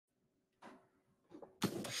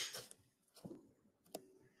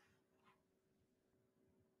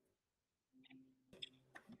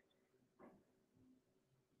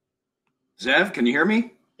Zev, can you hear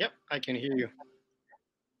me? Yep, I can hear you.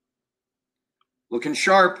 Looking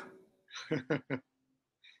sharp.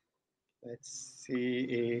 Let's see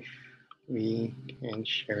if we can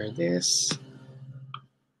share this.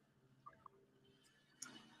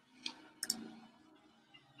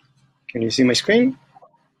 Can you see my screen?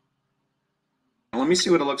 Let me see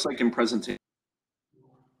what it looks like in presentation.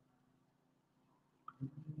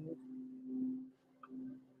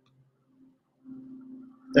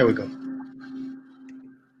 There we go.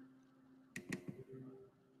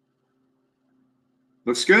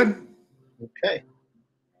 Looks good. Okay.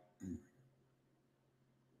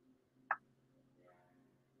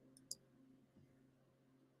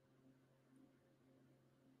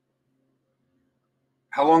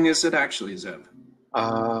 How long is it actually, Zev?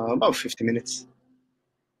 About 50 minutes.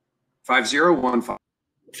 5015?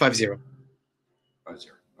 50. 50.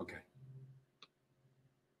 Okay.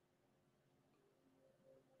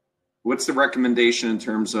 What's the recommendation in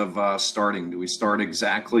terms of starting? Do we start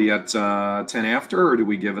exactly at 10 after, or do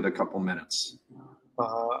we give it a couple minutes?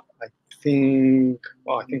 I think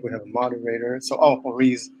we have a moderator. So,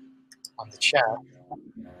 Ori's on the chat. I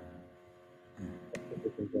think we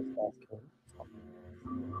can just ask him.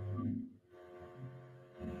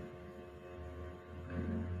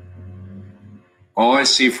 All I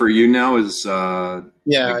see for you now is I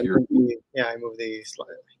moved the slide.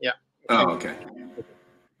 Yeah. Oh, okay.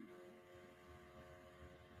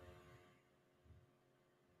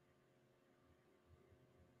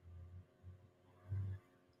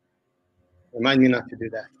 Remind me not to do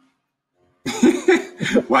that.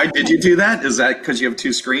 Why did you do that? Is that because you have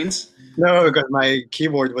two screens? No, because my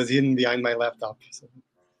keyboard was hidden behind my laptop. So.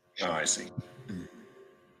 Oh, I see.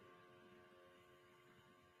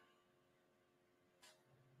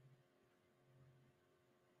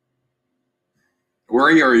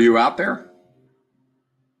 Ori, are you out there?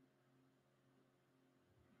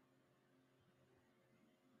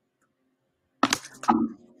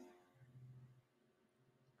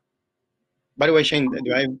 By the way, Shane,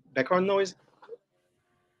 do I have background noise?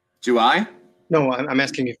 Do I? No, I'm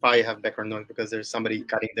asking if I have background noise because there's somebody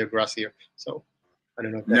cutting their grass here. So I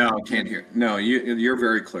don't know if that. No, I can't hear. No, you're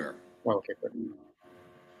very clear. Oh, okay, good.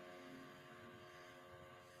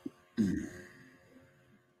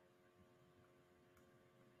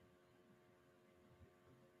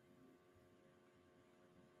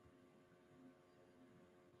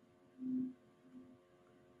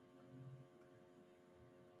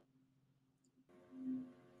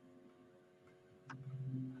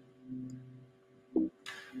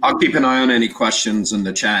 I'll keep an eye on any questions in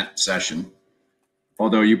the chat session,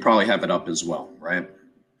 although you probably have it up as well, right?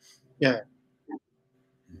 Yeah.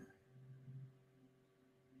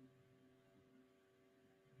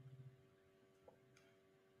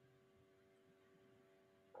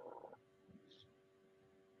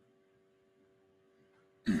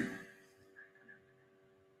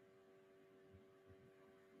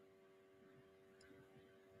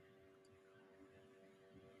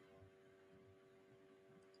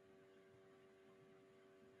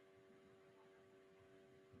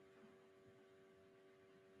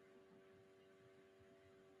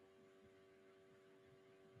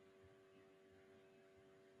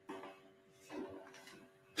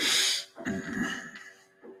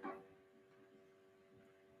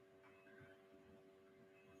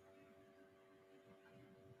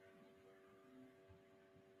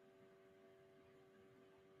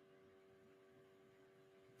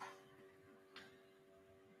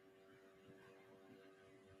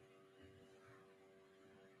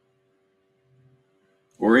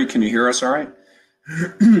 Ori, can you hear us all right?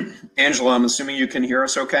 Angela, I'm assuming you can hear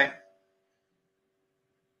us okay?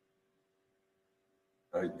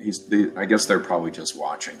 I guess they're probably just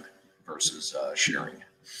watching versus sharing.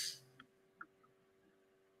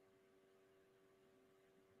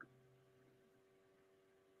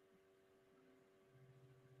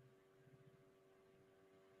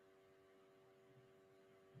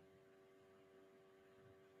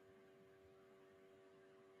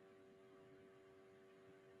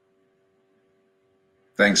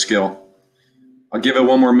 Thanks, Gil. I'll give it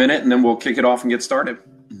one more minute and then we'll kick it off and get started.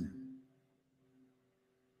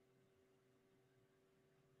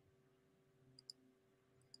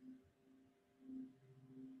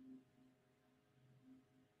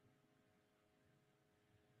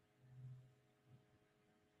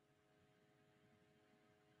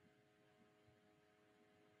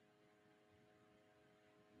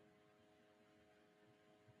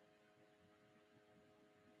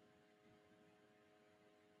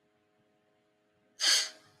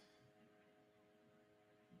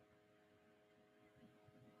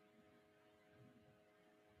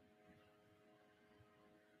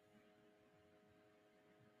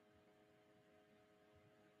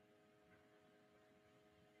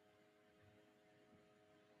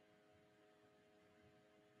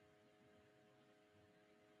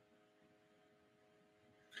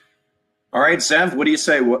 All right, Zev, what do you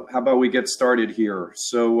say? How about we get started here?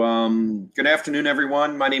 So, good afternoon,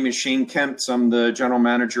 everyone. My name is Shane Kent. I'm the general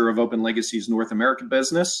manager of Open Legacy's North America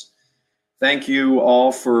business. Thank you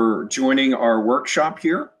all for joining our workshop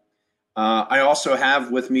here. I also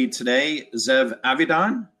have with me today Zev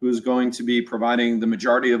Avidan, who is going to be providing the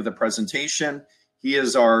majority of the presentation. He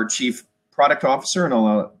is our Chief Product Officer, and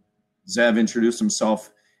I'll let Zev introduce himself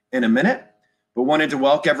in a minute. But wanted to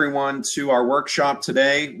welcome everyone to our workshop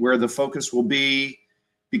today, where the focus will be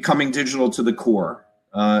becoming digital to the core.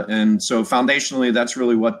 And so foundationally, that's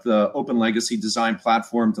really what the Open Legacy Design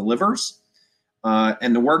Platform delivers.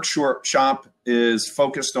 And the workshop is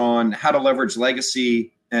focused on how to leverage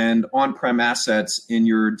legacy and on-prem assets in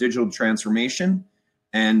your digital transformation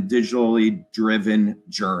and digitally driven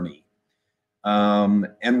journey.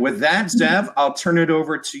 And with that, Zev, I'll turn it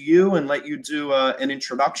over to you and let you do an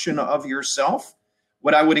introduction of yourself.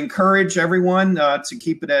 What I would encourage everyone to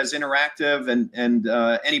keep it as interactive and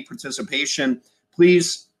any participation,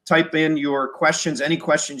 please type in your questions, any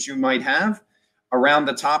questions you might have around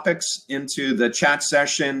the topics into the chat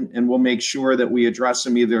session, and we'll make sure that we address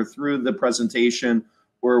them either through the presentation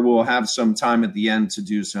or we'll have some time at the end to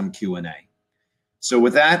do some Q&A. So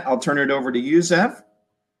with that, I'll turn it over to you, Zev.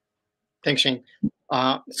 Thanks, Shane.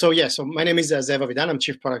 So my name is Zev Avidan. I'm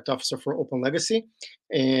Chief Product Officer for Open Legacy.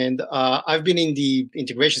 And I've been in the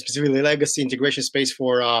integration, specifically legacy integration space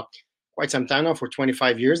for quite some time now, for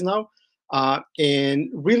 25 years now. And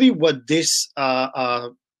really what this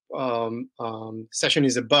session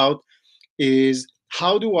is about is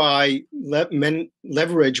how do I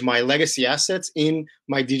leverage my legacy assets in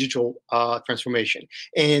my digital transformation?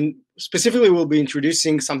 And specifically, we'll be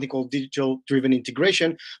introducing something called digital-driven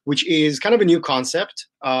integration, which is kind of a new concept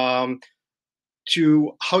to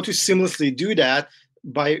how to seamlessly do that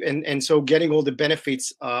and so getting all the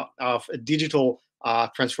benefits of a digital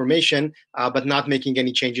transformation, but not making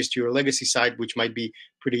any changes to your legacy side, which might be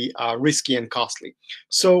pretty risky and costly.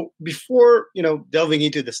 So before delving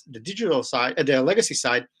into the digital side, the legacy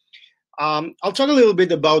side, I'll talk a little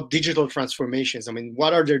bit about digital transformations. I mean,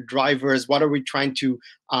 what are their drivers? What are we trying to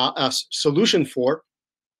a solution for?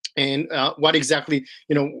 And what exactly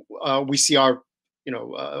we see our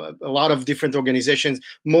a lot of different organizations,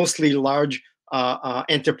 mostly large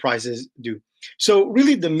enterprises do. So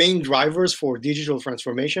really the main drivers for digital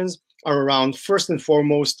transformations are around, first and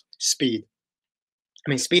foremost, speed.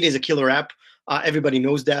 I mean, speed is a killer app. Everybody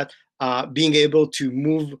knows that. Being able to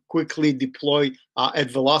move quickly, deploy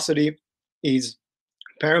at velocity is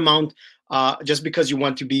paramount. Just because you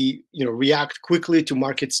want to be, react quickly to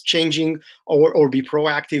markets changing or be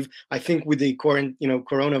proactive. I think with the current,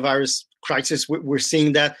 coronavirus crisis, we're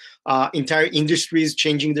seeing that entire industries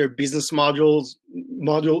changing their business models,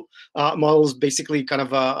 basically kind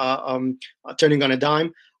of turning on a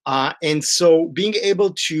dime. And so being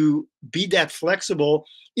able to be that flexible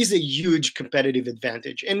is a huge competitive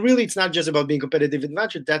advantage. And really, it's not just about being competitive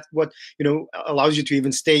advantage. That's what allows you to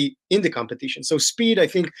even stay in the competition. So speed, I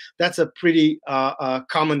think that's a pretty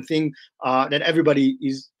common thing that everybody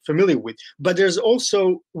is familiar with. But there's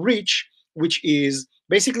also reach, which is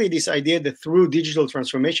basically this idea that through digital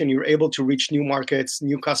transformation, you're able to reach new markets,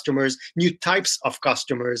 new customers, new types of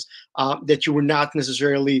customers that you were not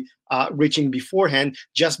necessarily reaching beforehand,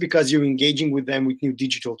 just because you're engaging with them with new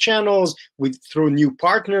digital channels, through new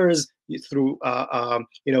partners, through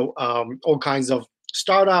all kinds of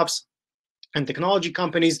startups and technology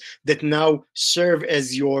companies that now serve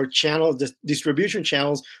as your channel, the distribution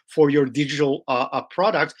channels for your digital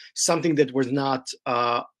product, something that was not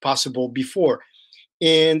possible before.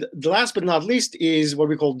 And the last but not least is what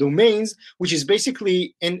we call domains, which is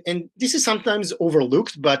basically, and this is sometimes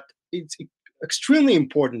overlooked, but it's extremely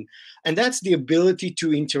important. And that's the ability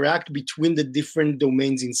to interact between the different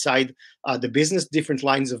domains inside the business, different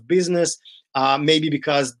lines of business, maybe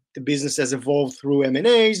because the business has evolved through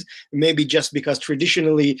M&As, maybe just because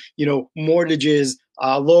traditionally, mortgages,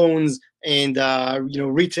 loans, and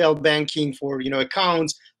retail banking for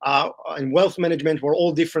accounts and wealth management were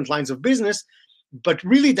all different lines of business. But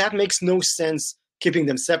really, that makes no sense keeping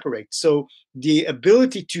them separate. So the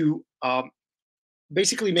ability to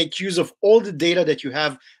basically make use of all the data that you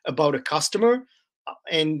have about a customer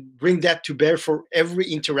and bring that to bear for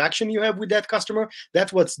every interaction you have with that customer,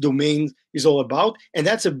 that's what domain is all about. And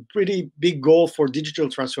that's a pretty big goal for digital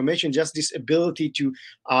transformation, just this ability to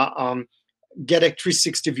get a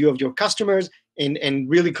 360 view of your customers and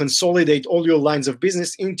really consolidate all your lines of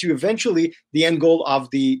business into eventually the end goal of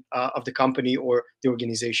the company or the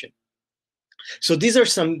organization. So these are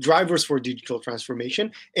some drivers for digital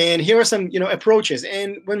transformation, and here are some approaches.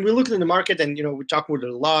 And when we look at the market, and we talk with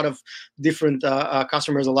a lot of different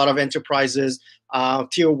customers, a lot of enterprises,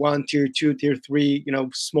 tier 1, tier 2, tier 3,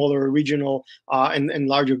 smaller regional and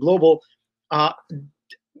larger global.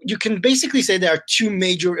 You can basically say there are two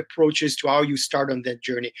major approaches to how you start on that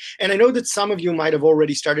journey. And I know that some of you might have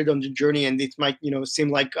already started on the journey, and it might, seem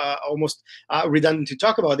like almost redundant to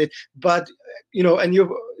talk about it. But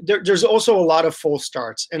there's also a lot of false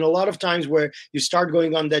starts, and a lot of times where you start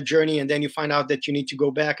going on that journey, and then you find out that you need to go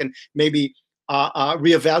back and maybe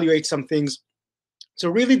reevaluate some things. So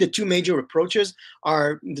really, the two major approaches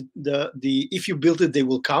are the if you build it, they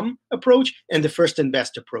will come approach, and the first and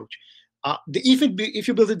best approach. The if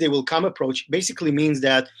you build it, they will come approach basically means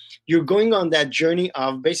that you're going on that journey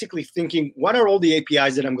of basically thinking, what are all the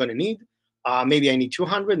APIs that I'm going to need? Maybe I need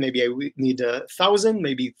 200, maybe I need 1,000,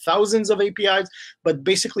 maybe thousands of APIs. But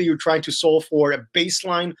basically, you're trying to solve for a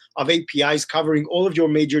baseline of APIs covering all of your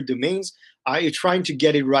major domains. You're trying to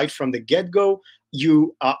get it right from the get-go.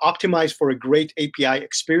 You optimize for a great API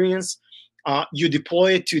experience. You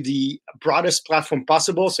deploy it to the broadest platform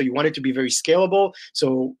possible. So you want it to be very scalable.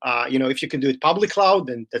 So, if you can do it public cloud,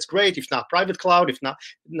 then that's great. If not private cloud, if not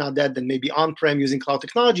that, then maybe on-prem using cloud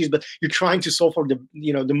technologies. But you're trying to solve for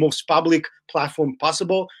the most public platform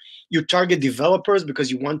possible. You target developers because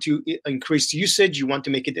you want to increase usage. You want to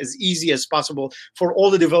make it as easy as possible for all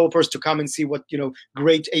the developers to come and see what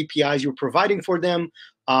great APIs you're providing for them.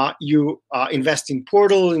 You invest in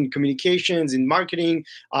portal, in communications, in marketing.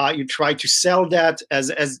 You try to sell that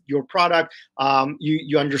as your product.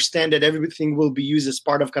 You understand that everything will be used as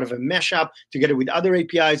part of kind of a mesh up together with other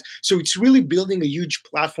APIs. So it's really building a huge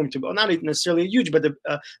platform to, well, not necessarily huge, but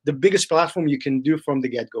the biggest platform you can do from the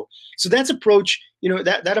get-go. So that's approach.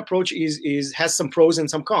 That approach has some pros and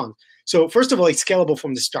some cons. So first of all, it's scalable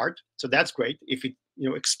from the start. So that's great. If it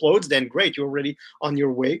explodes, then great. You're already on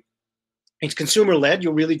your way. It's consumer-led.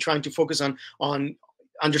 You're really trying to focus on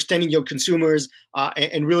understanding your consumers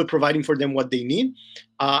and really providing for them what they need.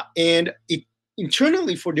 And it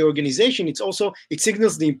internally for the organization, it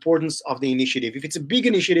signals the importance of the initiative. If it's a big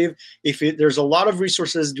initiative, there's a lot of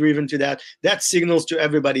resources driven to that signals to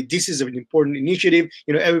everybody this is an important initiative.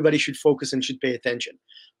 Everybody should focus and should pay attention.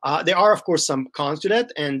 There are, of course, some cons to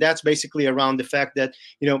that, and that's basically around the fact that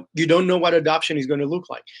you don't know what adoption is going to look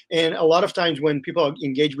like. And a lot of times when people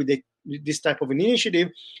engage with this type of an initiative,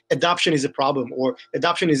 adoption is a problem, or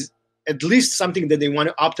adoption is at least something that they want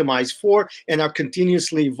to optimize for and are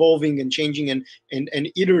continuously evolving and changing and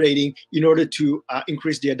iterating in order to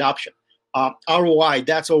increase the adoption. ROI,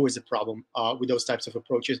 that's always a problem with those types of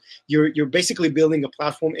approaches. You're basically building a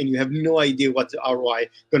platform and you have no idea what the ROI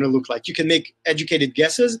going to look like. You can make educated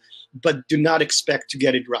guesses, but do not expect to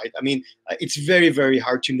get it right. I mean, it's very, very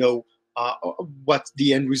hard to know what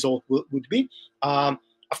the end result would be.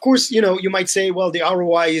 Of course, you might say, well, the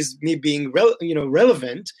ROI is me being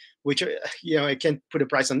relevant, which I can't put a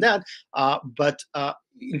price on that. But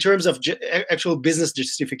in terms of actual business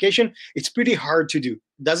justification, it's pretty hard to do.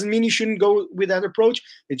 Doesn't mean you shouldn't go with that approach.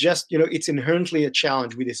 It just it's inherently a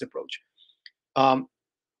challenge with this approach.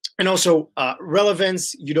 And also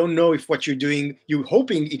relevance. You don't know if what you're doing, you're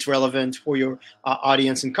hoping it's relevant for your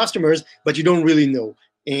audience and customers, but you don't really know.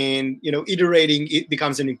 And iterating it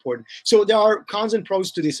becomes an important. So there are cons and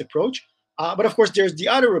pros to this approach. But of course, there's the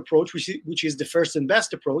other approach, which is the first and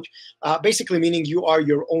best approach, basically meaning you are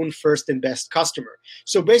your own first and best customer.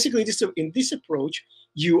 So basically, in this approach,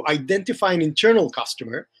 you identify an internal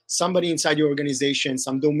customer, somebody inside your organization,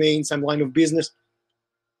 some domain, some line of business,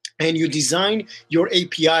 and you design your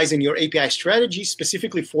APIs and your API strategy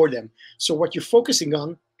specifically for them. So what you're focusing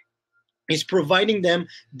on is providing them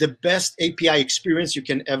the best API experience you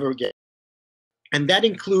can ever get. And that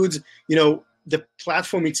includes, the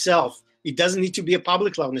platform itself. It doesn't need to be a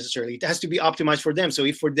public cloud necessarily. It has to be optimized for them. So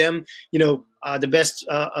if for them, the best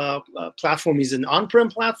platform is an on-prem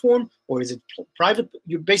platform or is it private,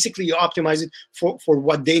 you optimize it for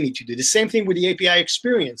what they need to do. The same thing with the API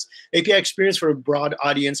experience. API experience for a broad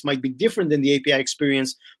audience might be different than the API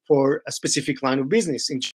experience for a specific line of business.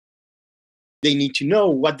 They need to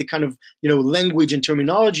know what the kind of language and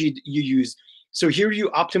terminology you use. So here you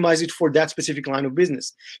optimize it for that specific line of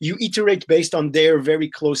business. You iterate based on their very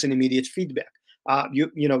close and immediate feedback.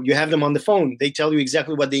 You have them on the phone. They tell you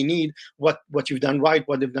exactly what they need, what you've done right,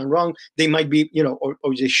 what they've done wrong. They might be,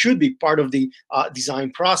 or they should be part of the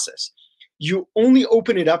design process. You only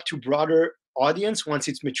open it up to broader audience once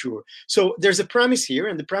it's mature. So there's a premise here,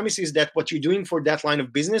 and the premise is that what you're doing for that line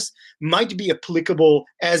of business might be applicable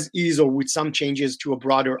as is or with some changes to a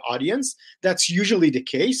broader audience. That's usually the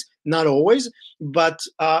case, not always, but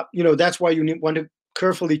that's why you want to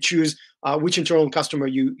carefully choose which internal customer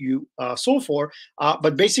you solve for.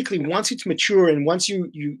 But basically, once it's mature and once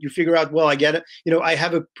you figure out, well, I get it, I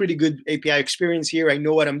have a pretty good API experience here, I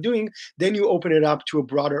know what I'm doing, then you open it up to a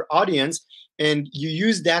broader audience and you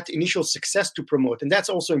use that initial success to promote. And that's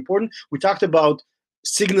also important. We talked about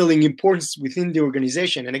signaling importance within the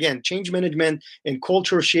organization. And again, change management and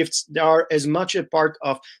culture shifts, they are as much a part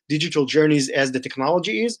of digital journeys as the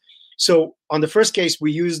technology is. So on the first case,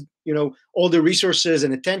 we used, all the resources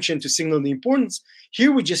and attention to signal the importance.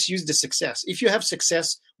 Here, we just use the success. If you have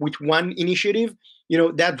success with one initiative,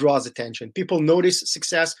 that draws attention. People notice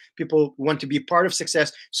success. People want to be part of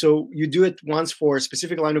success. So you do it once for a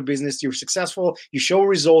specific line of business. You're successful. You show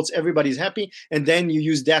results. Everybody's happy. And then you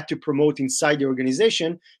use that to promote inside the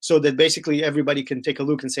organization so that basically everybody can take a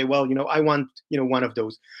look and say, well, I want, one of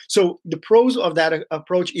those. So the pros of that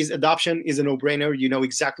approach is adoption is a no-brainer. You know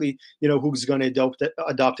exactly, who's going to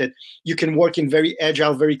adopt it. You can work in very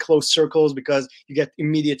agile, very close circles because you get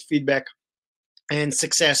immediate feedback. And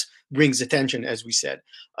success brings attention, as we said.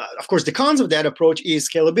 Of course, the cons of that approach is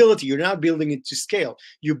scalability. You're not building it to scale.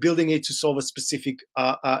 You're building it to solve a specific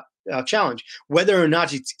challenge. Whether or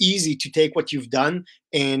not it's easy to take what you've done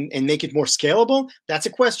and make it more scalable, that's a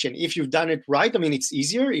question. If you've done it right, it's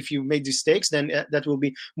easier. If you made mistakes, then that will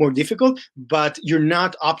be more difficult, but you're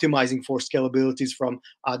not optimizing for scalabilities from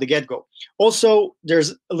the get-go. Also,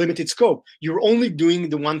 there's a limited scope. You're only doing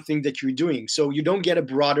the one thing that you're doing, so you don't get a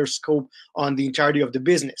broader scope on the entirety of the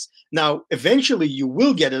business. Now, eventually, you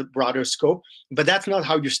will get a broader scope, but that's not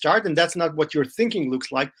how you start, and that's not what your thinking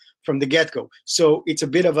looks like from the get-go. So it's a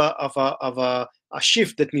bit of a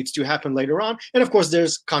shift that needs to happen later on. And of course,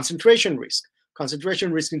 there's concentration risk.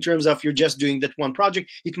 Concentration risk in terms of you're just doing that one project.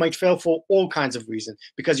 It might fail for all kinds of reasons,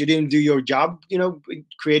 because you didn't do your job,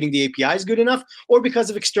 creating the APIs good enough, or because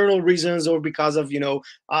of external reasons, or because of,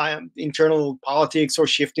 internal politics or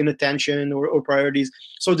shift in attention or priorities.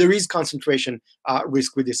 So there is concentration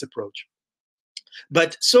risk with this approach.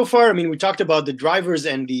 But so far, we talked about the drivers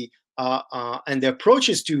and the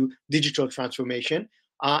approaches to digital transformation.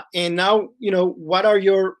 And now, what are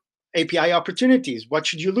your API opportunities? What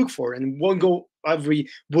should you look for? And won't go every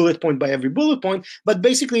bullet point by every bullet point, but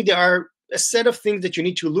basically there are a set of things that you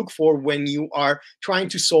need to look for when you are trying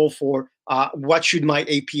to solve for what should my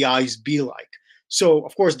APIs be like. So,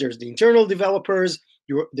 of course, there's the internal developers.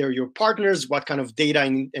 They're your partners, what kind of data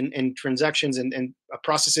and transactions and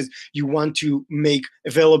processes you want to make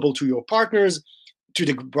available to your partners, to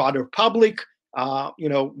the broader public.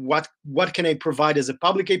 What can I provide as a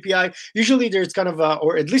public API? Usually there's kind of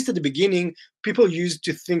or at least at the beginning, people used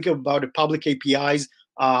to think about the public APIs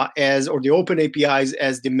or the open APIs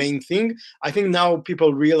as the main thing. I think now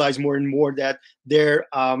people realize more and more that they're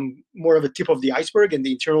more of a tip of the iceberg, and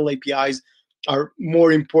the internal APIs are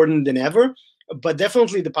more important than ever. But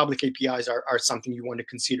definitely the public APIs are something you want to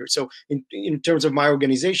consider. So in terms of my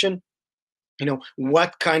organization,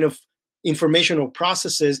 what kind of informational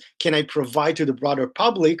processes can I provide to the broader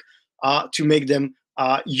public to make them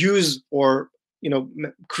use or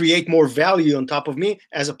create more value on top of me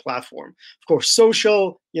as a platform? Of course,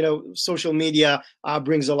 social media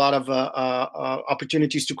brings a lot of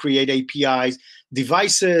opportunities to create APIs.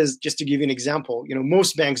 Devices, just to give you an example,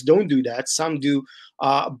 most banks don't do that. Some do.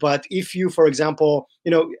 But if you, for example,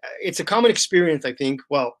 it's a common experience, I think.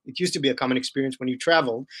 Well, it used to be a common experience when you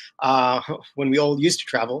traveled, when we all used to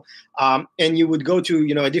travel, and you would go to,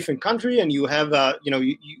 a different country, and you have,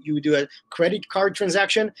 you do a credit card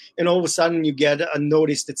transaction, and all of a sudden you get a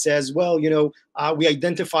notice that says, well, we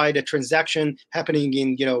identified a transaction happening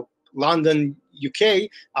in, London, UK,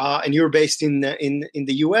 and you're based in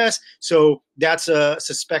the US, so that's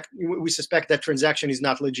we suspect that transaction is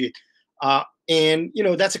not legit. And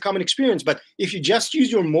that's a common experience. But if you just use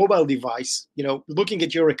your mobile device, looking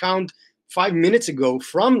at your account 5 minutes ago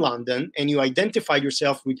from London, and you identified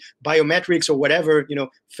yourself with biometrics or whatever,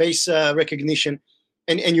 face recognition,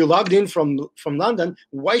 and you logged in from London,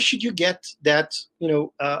 why should you get that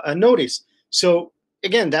a notice? So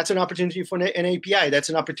again, that's an opportunity for an API. That's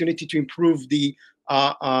an opportunity to improve the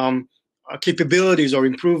capabilities or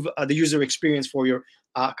improve the user experience for your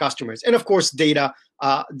customers. And of course, data.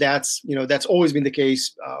 That's always been the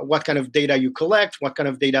case. What kind of data you collect, what kind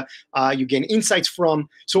of data you gain insights from.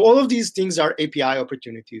 So all of these things are API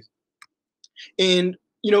opportunities. And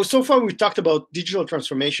so far we've talked about digital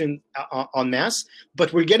transformation en masse,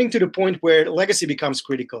 but we're getting to the point where legacy becomes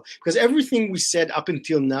critical, because everything we said up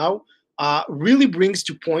until now really brings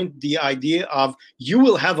to point the idea of you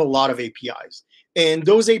will have a lot of APIs. And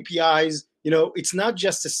those APIs, it's not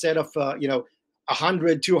just a set of,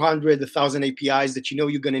 100, 200, 1,000 APIs that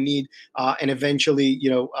you're going to need, and eventually,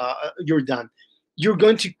 you're done. You're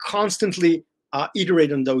going to constantly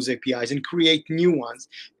iterate on those APIs and create new ones.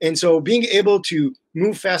 And so being able to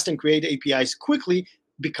move fast and create APIs quickly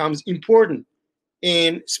becomes important.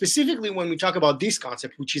 And specifically when we talk about this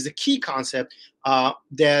concept, which is a key concept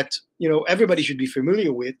that everybody should be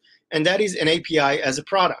familiar with, and that is an API as a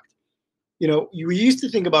product. We used to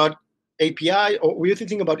think about API, or we used to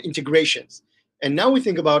think about integrations, and now we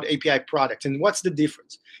think about API product. And what's the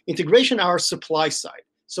difference? Integration are supply side.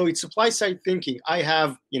 So it's supply side thinking. I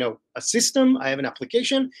have, a system, I have an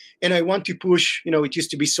application, and I want to push, it used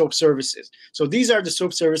to be SOAP services. So these are the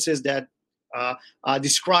SOAP services that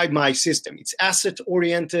describe my system. It's asset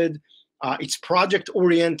oriented, it's project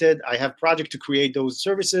oriented. I have project to create those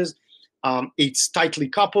services. It's tightly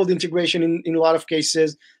coupled integration in a lot of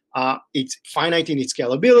cases. It's finite in its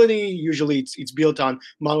scalability. Usually it's built on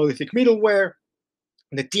monolithic middleware.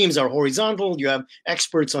 The teams are horizontal. You have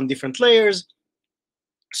experts on different layers.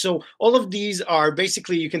 So all of these are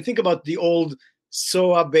basically, you can think about the old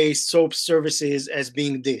SOA-based SOAP services as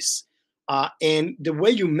being this. And the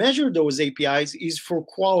way you measure those APIs is for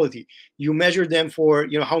quality. You measure them for,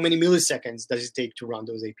 how many milliseconds does it take to run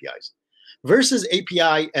those APIs. Versus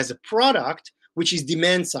API as a product, which is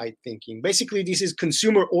demand-side thinking. Basically, this is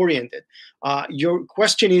consumer-oriented. Your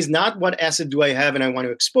question is not what asset do I have and I want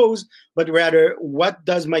to expose, but rather what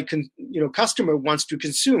does my customer wants to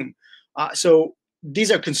consume. So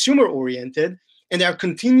these are consumer-oriented, and they are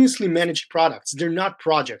continuously managed products. They're not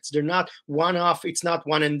projects. They're not one-off. It's not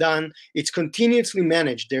one and done. It's continuously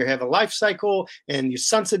managed. They have a life cycle, and you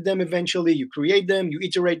sunset them eventually. You create them. You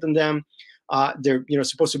iterate on them. They're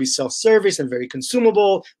supposed to be self-service and very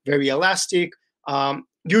consumable, very elastic.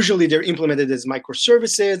 Usually, they're implemented as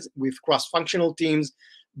microservices with cross-functional teams.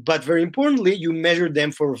 But very importantly, you measure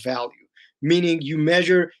them for value. Meaning you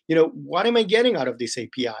measure, what am I getting out of this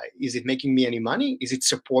API? Is it making me any money? Is it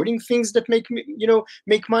supporting things that make me,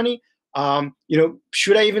 make money?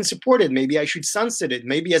 Should I even support it? Maybe I should sunset it.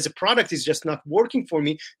 Maybe as a product, it's just not working for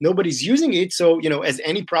me. Nobody's using it. So, as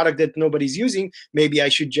any product that nobody's using, maybe I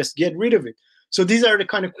should just get rid of it. So these are the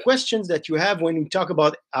kind of questions that you have when you talk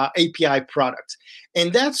about API products.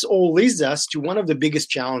 And that's all leads us to one of the biggest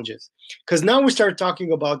challenges. Because now we start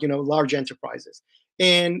talking about, large enterprises.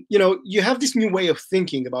 And, you have this new way of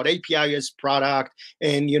thinking about API as product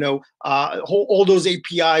and, all those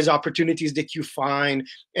APIs, opportunities that you find,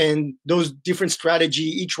 and those different strategy,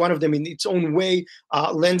 each one of them in its own way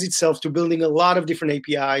lends itself to building a lot of different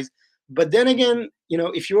APIs. But then again,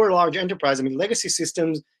 if you're a large enterprise, legacy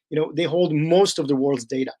systems, they hold most of the world's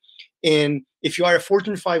data. And if you are a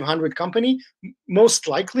Fortune 500 company, most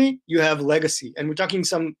likely you have legacy. And we're talking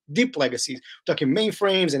some deep legacies. We're talking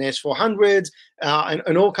mainframes and S400s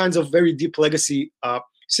and all kinds of very deep legacy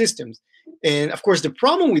systems. And of course, the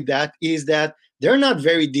problem with that is that they're not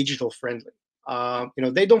very digital friendly.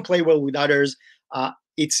 They don't play well with others.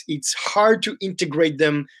 It's hard to integrate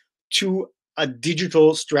them to a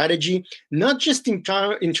digital strategy, not just in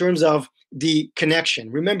terms of the connection.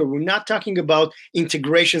 Remember, we're not talking about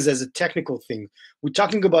integrations as a technical thing. We're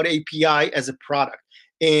talking about API as a product.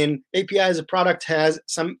 And API as a product has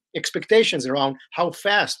some expectations around how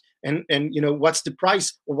fast and what's the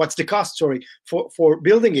price or what's the cost, for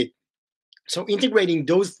building it. So integrating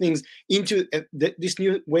those things into this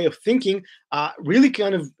new way of thinking really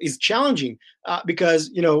kind of is challenging because,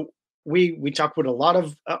 we talk with a lot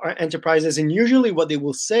of enterprises, and usually what they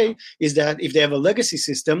will say is that if they have a legacy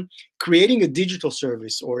system, creating a digital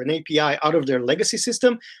service or an API out of their legacy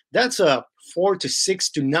system, that's a 4 to 6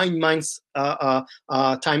 to 9 months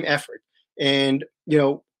time effort. And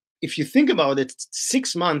if you think about it,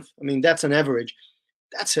 6 months, that's an average.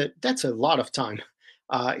 That's a lot of time.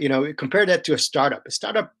 Compare that to a startup. A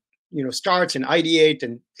startup starts and ideate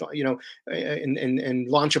and and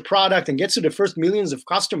launch a product and gets to the first millions of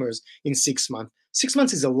customers in 6 months. 6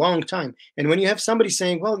 months is a long time. And when you have somebody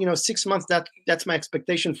saying, well, 6 months, that's my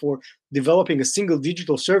expectation for developing a single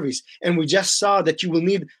digital service, and we just saw that you will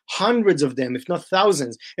need hundreds of them, if not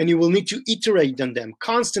thousands, and you will need to iterate on them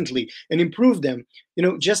constantly and improve them.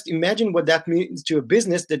 Just imagine what that means to a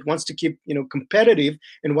business that wants to keep competitive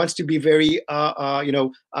and wants to be very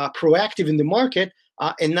proactive in the market.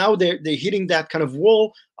 And now they're hitting that kind of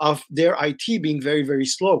wall of their IT being very, very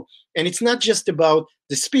slow. And it's not just about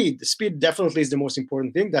the speed. The speed definitely is the most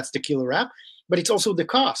important thing. That's the killer app. But it's also the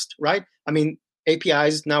cost, right?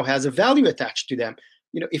 APIs now has a value attached to them.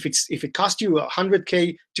 If it costs you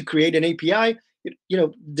 $100K to create an API,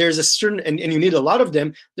 there's a certain, and you need a lot of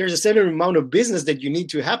them, there's a certain amount of business that you need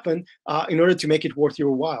to happen in order to make it worth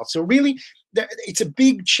your while. So really, it's a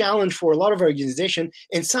big challenge for a lot of organizations,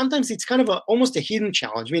 and sometimes it's kind of almost a hidden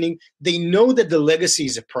challenge, meaning they know that the legacy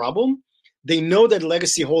is a problem, they know that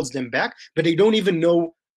legacy holds them back, but they don't even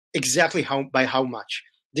know exactly by how much.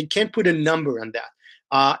 They can't put a number on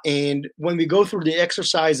that. And when we go through the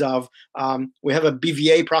exercise of, we have a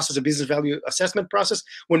BVA process, a business value assessment process.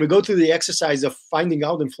 When we go through the exercise of finding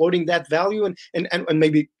out and floating that value and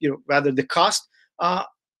maybe, rather the cost,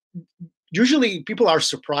 usually people are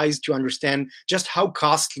surprised to understand just how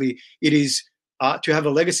costly it is to have a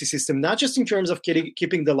legacy system, not just in terms of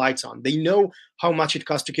keeping the lights on. They know how much it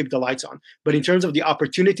costs to keep the lights on, but in terms of the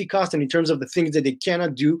opportunity cost and in terms of the things that they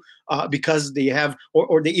cannot do because they have,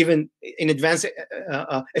 or they even in advance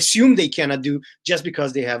assume they cannot do just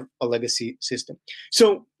because they have a legacy system.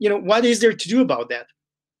 So, what is there to do about that?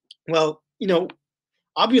 Well,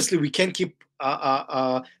 obviously we can't keep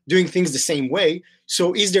doing things the same way.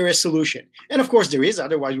 So is there a solution? And of course there is,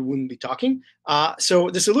 otherwise we wouldn't be talking. So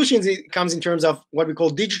the solution comes in terms of what we call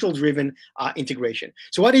digital-driven integration.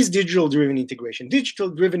 So what is digital-driven integration?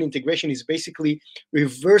 Digital-driven integration is basically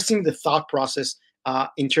reversing the thought process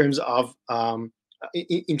in terms of the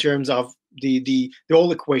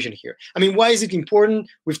whole equation here. I mean, why is it important?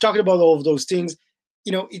 We've talked about all of those things.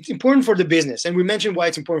 It's important for the business, and we mentioned why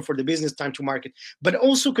it's important for the business, time to market, but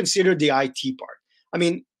also consider the IT part. I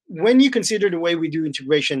mean, when you consider the way we do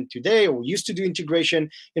integration today, or used to do integration,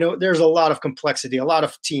 there's a lot of complexity, a lot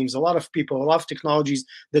of teams, a lot of people, a lot of technologies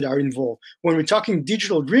that are involved. When we're talking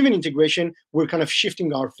digital-driven integration, we're kind of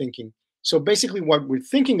shifting our thinking. So basically what we're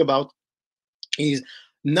thinking about is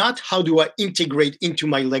not how do I integrate into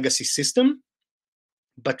my legacy system,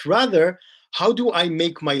 but rather how do I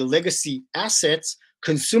make my legacy assets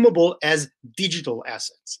consumable as digital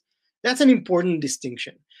assets. That's an important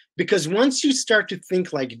distinction, because once you start to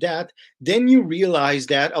think like that, then you realize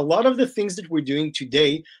that a lot of the things that we're doing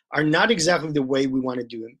today are not exactly the way we want to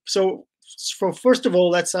do them. So first of all,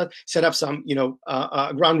 let's set up some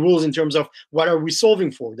ground rules in terms of what are we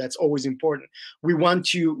solving for. That's always important. We want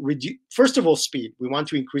to reduce, first of all, speed. We want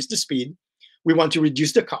to increase the speed. We want to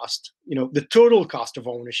reduce the cost, the total cost of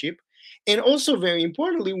ownership. And also, very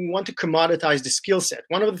importantly, we want to commoditize the skill set.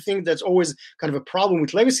 One of the things that's always kind of a problem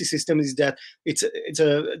with legacy systems is that it's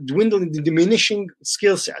a dwindling, diminishing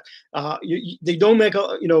skill set. They don't make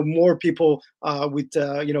more people with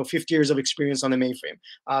 50 years of experience on a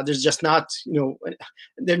mainframe. There's just not,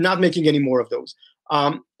 they're not making any more of those.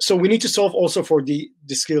 So we need to solve also for the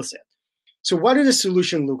skill set. So what does the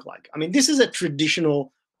solution look like? I mean, this is a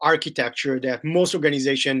traditional architecture that most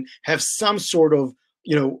organizations have some sort of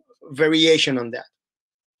variation on that.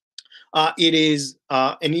 It is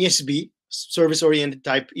an ESB, service-oriented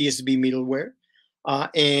type ESB middleware,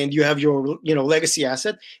 and you have your legacy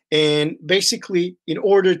asset. And basically, in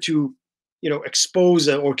order to expose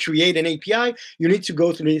or create an API, you need to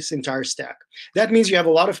go through this entire stack. That means you have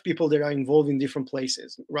a lot of people that are involved in different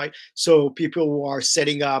places, right? So people who are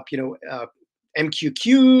setting up,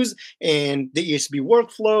 MQQs and the ESB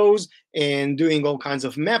workflows and doing all kinds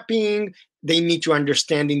of mapping. They need to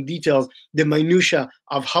understand in details the minutia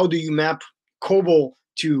of how do you map COBOL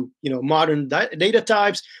to modern data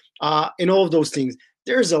types and all of those things.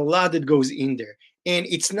 There's a lot that goes in there, and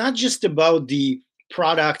it's not just about the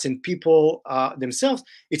products and people themselves.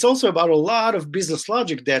 It's also about a lot of business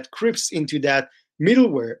logic that creeps into that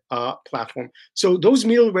middleware platform. So those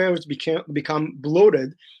middlewares become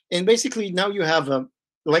bloated, and basically now you have a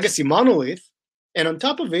legacy monolith, and on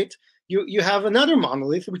top of it, you have another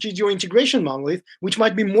monolith, which is your integration monolith, which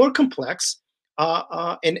might be more complex,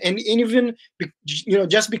 and even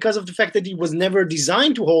just because of the fact that it was never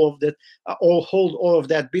designed to hold that hold all of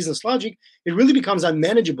that business logic, it really becomes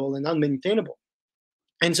unmanageable and unmaintainable.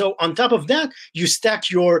 And so on top of that, you stack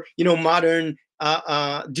your modern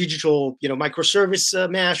digital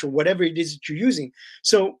microservice mesh or whatever it is that you're using.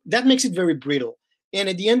 So that makes it very brittle. And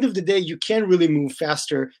at the end of the day, you can't really move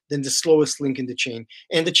faster than the slowest link in the chain.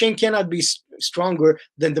 And the chain cannot be stronger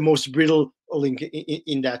than the most brittle link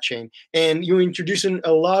in that chain. And you're introducing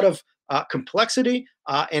a lot of complexity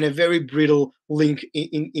and a very brittle link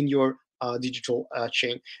in your digital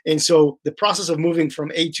chain. And so the process of moving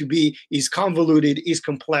from A to B is convoluted, is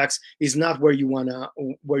complex, is not where you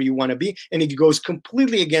wanna be. And it goes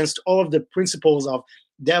completely against all of the principles of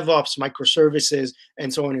DevOps, microservices,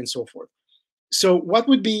 and so on and so forth. So what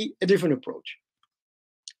would be a different approach?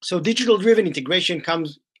 So digital-driven integration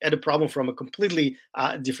comes at a problem from a completely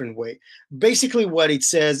different way. Basically, what it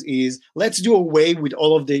says is, let's do away with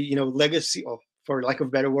all of the legacy, or for lack of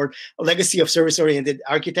a better word, a legacy of service-oriented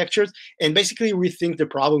architectures, and basically rethink the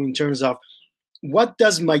problem in terms of what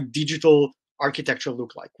does my digital architecture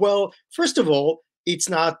look like? Well, first of all, it's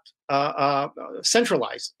not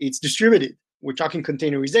centralized, it's distributed. We're talking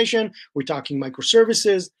containerization, we're talking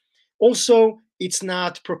microservices. Also, it's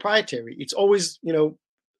not proprietary. It's always,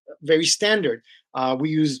 very standard. We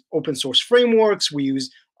use open source frameworks, we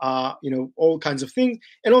use all kinds of things.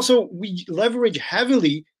 And also we leverage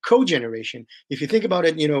heavily code generation. If you think about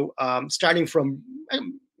it, starting from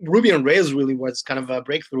Ruby on Rails really was kind of a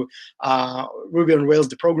breakthrough. Ruby on Rails,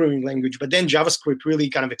 the programming language, but then JavaScript really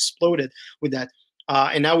kind of exploded with that.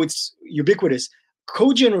 And now it's ubiquitous.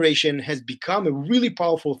 Code generation has become a really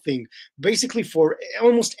powerful thing. Basically, for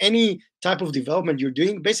almost any type of development you're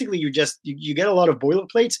doing, basically you get a lot of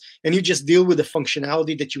boilerplates and you just deal with the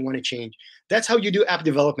functionality that you want to change. That's how you do app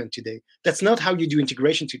development today. That's not how you do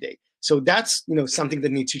integration today. So that's something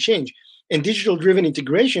that needs to change. And digital-driven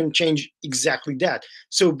integration change exactly that.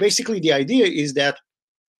 So basically, the idea is that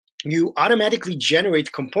you automatically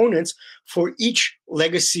generate components for each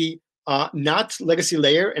legacy. Not legacy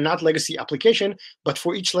layer and not legacy application, but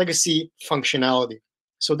for each legacy functionality.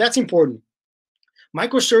 So that's important.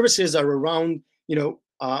 Microservices are around,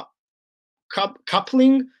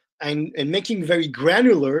 coupling and making very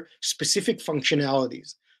granular specific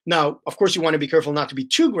functionalities. Now, of course, you want to be careful not to be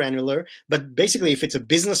too granular, but basically, if it's a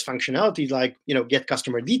business functionality like get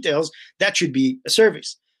customer details, that should be a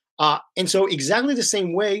service. And so, exactly the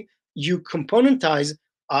same way, you componentize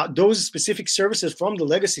those specific services from the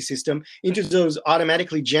legacy system into those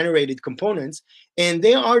automatically generated components. And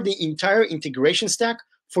they are the entire integration stack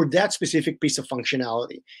for that specific piece of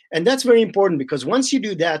functionality. And that's very important because once you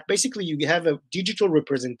do that, basically you have a digital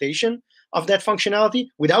representation of that functionality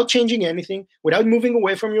without changing anything, without moving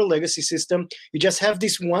away from your legacy system. You just have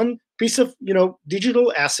this one piece of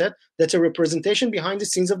digital asset that's a representation behind the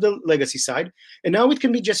scenes of the legacy side. And now it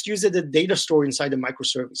can be just used as a data store inside the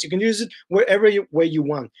microservice. You can use it wherever way you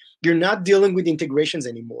want. You're not dealing with integrations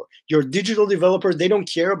anymore. Your digital developers, they don't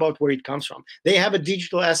care about where it comes from. They have a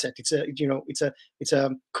digital asset. It's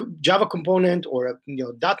a Java component or a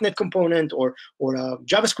 .NET component or a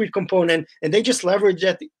JavaScript component, and they just leverage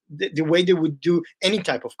that the way they would do any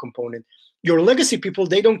type of component. Your legacy people,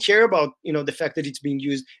 they don't care about the fact that it's being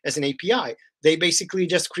used as an API. They basically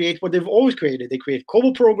just create what they've always created. They create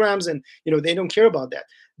COBOL programs, and they don't care about that.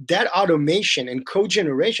 That automation and code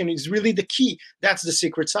generation is really the key. That's the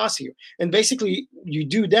secret sauce here. And basically, you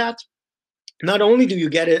do that. Not only do you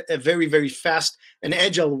get a very, very fast and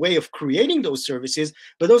agile way of creating those services,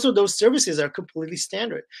 but also those services are completely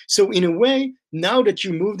standard. So in a way, now that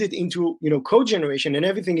you moved it into code generation and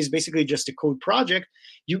everything is basically just a code project,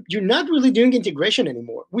 you're not really doing integration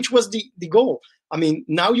anymore, which was the goal. I mean,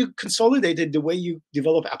 now you consolidated the way you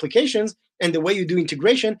develop applications and the way you do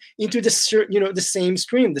integration into the same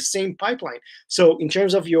stream, the same pipeline. So in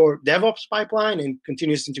terms of your DevOps pipeline and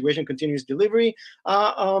continuous integration, continuous delivery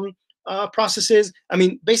processes, I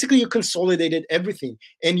mean, basically you consolidated everything,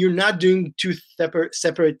 and you're not doing two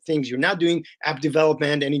separate things. You're not doing app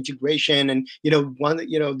development and integration, and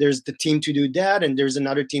there's the team to do that, and there's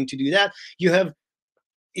another team to do that. You have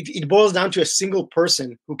it boils down to a single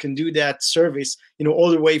person who can do that service, all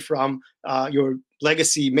the way from your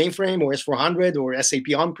legacy mainframe or S400 or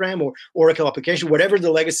SAP on-prem or Oracle application, whatever the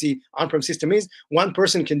legacy on-prem system is. One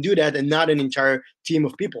person can do that and not an entire team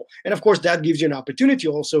of people. And of course, that gives you an opportunity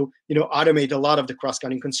to also, automate a lot of the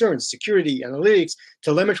cross-cutting concerns, security, analytics,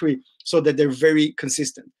 telemetry, so that they're very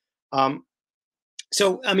consistent.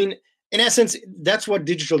 So, I mean, in essence, that's what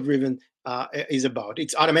digital-driven is about.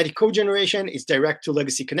 It's automatic code generation, it's direct to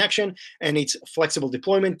legacy connection, and it's flexible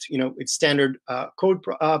deployment. It's standard code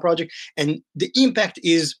project, and the impact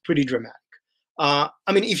is pretty dramatic. I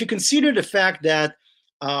mean, if you consider the fact that,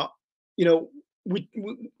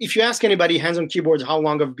 if you ask anybody hands on keyboards, how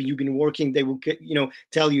long have you been working, they will,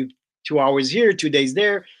 tell you 2 hours here, 2 days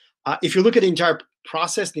there. If you look at the entire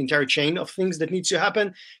process, the entire chain of things that needs to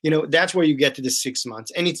happen, that's where you get to the 6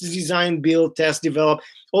 months. And it's design, build, test, develop,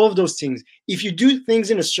 all of those things. If you do things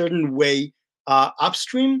in a certain way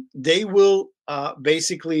upstream, they will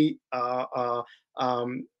basically,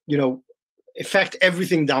 affect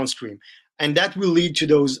everything downstream. And that will lead to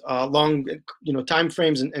those long, time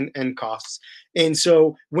frames and costs. And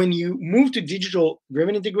so when you move to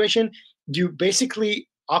digital-driven integration, you basically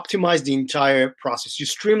optimize the entire process. You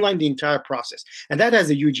streamline the entire process, and that has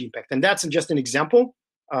a huge impact. And that's just an example,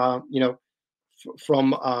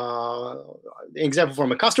 from example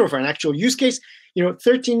from a customer for an actual use case,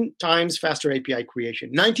 13 times faster API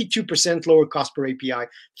creation, 92% lower cost per API,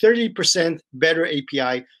 30% better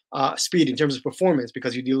API speed in terms of performance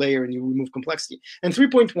because you delayer and you remove complexity, and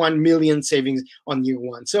 3.1 million savings on year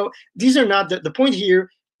one. So these are not the point here.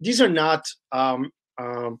 These are not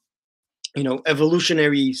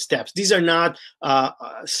evolutionary steps. These are not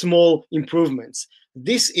small improvements.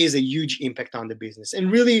 This is a huge impact on the business.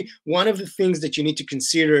 And really, one of the things that you need to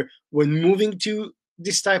consider when moving to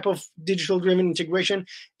this type of digital-driven integration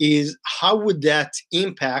is how would that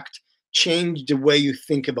impact change the way you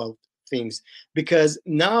think about things? Because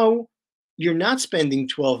now you're not spending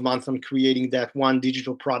 12 months on creating that one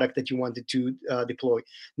digital product that you wanted to deploy.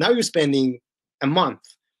 Now you're spending a month.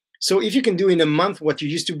 So if you can do in a month what you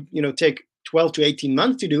used to take 12 to 18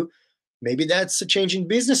 months to do, maybe that's a change in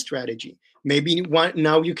business strategy. Maybe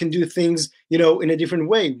now you can do things in a different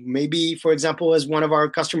way. Maybe, for example, as one of our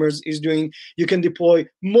customers is doing, you can deploy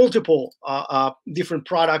multiple different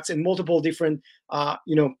products and multiple different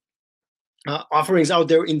offerings out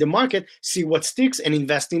there in the market, see what sticks and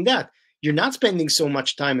invest in that. You're not spending so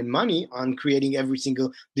much time and money on creating every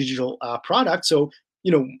single digital product. So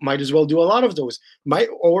might as well do a lot of those.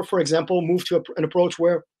 Or, for example, move to an approach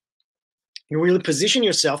where you really position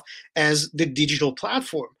yourself as the digital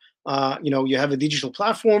platform. You have a digital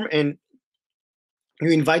platform and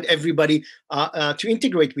you invite everybody to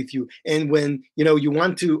integrate with you. And when you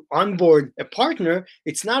want to onboard a partner,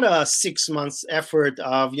 it's not a 6 months effort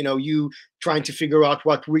of you trying to figure out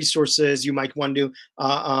what resources you might want to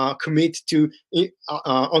commit to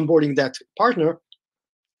onboarding that partner.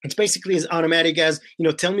 It's basically as automatic as,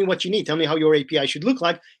 tell me what you need, tell me how your API should look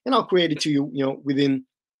like, and I'll create it to you, within,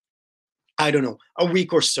 I don't know, a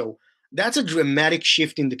week or so. That's a dramatic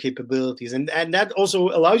shift in the capabilities. And that also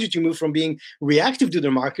allows you to move from being reactive to the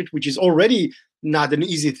market, which is already not an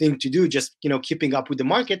easy thing to do, just, keeping up with the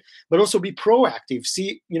market, but also be proactive,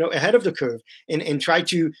 see, ahead of the curve and try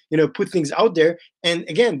to, put things out there. And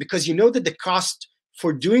again, because that the cost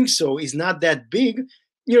for doing so is not that big,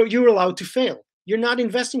 you're allowed to fail. You're not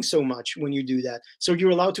investing so much when you do that. So you're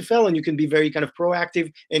allowed to fail and you can be very kind of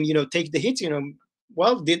proactive and, take the hits,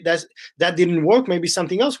 well, that didn't work. Maybe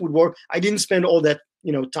something else would work. I didn't spend all that,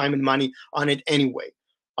 time and money on it anyway.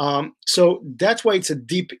 So that's why it's a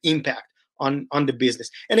deep impact on the business.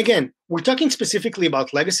 And again, we're talking specifically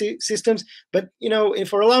about legacy systems, but,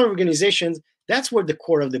 for a lot of organizations, that's where the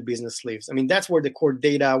core of the business lives. I mean, that's where the core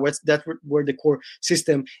data, where the core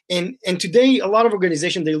system. And today, a lot of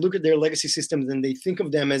organizations, they look at their legacy systems and they think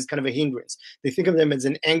of them as kind of a hindrance. They think of them as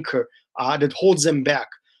an anchor that holds them back.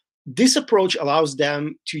 This approach allows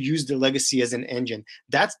them to use the legacy as an engine.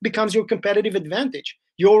 That becomes your competitive advantage.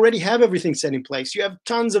 You already have everything set in place. You have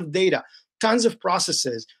tons of data, tons of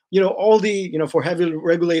processes, all the, for heavily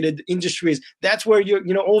regulated industries, that's where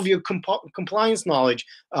all of your compliance knowledge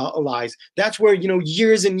lies. That's where,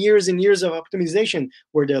 years and years and years of optimization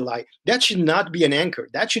where they lie. That should not be an anchor.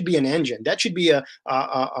 That should be an engine. That should be a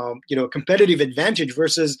competitive advantage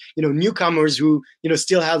versus, newcomers who,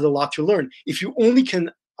 still have a lot to learn. If you only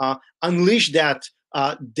can unleash that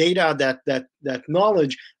data, that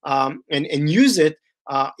knowledge, and use it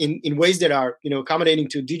in ways that are accommodating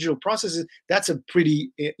to digital processes, that's a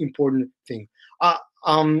pretty important thing.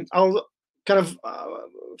 I'll kind of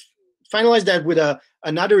finalize that with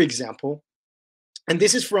another example, and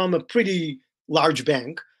this is from a pretty large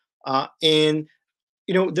bank, and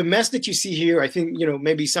the mess that you see here, I think,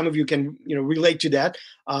 maybe some of you can, relate to that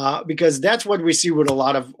because that's what we see with a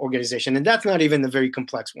lot of organizations. And that's not even a very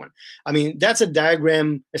complex one. I mean, that's a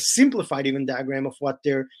diagram, a simplified even diagram of what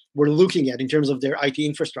we're looking at in terms of their IT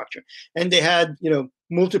infrastructure. And they had,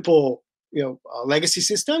 multiple, legacy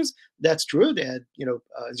systems. That's true. They had,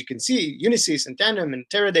 as you can see, Unisys and Tandem and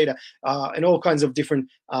Teradata and all kinds of different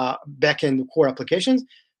backend core applications.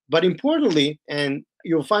 But importantly, and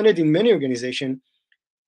you'll find it in many organizations,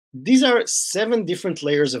 these are 7 different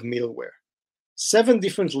layers of middleware, 7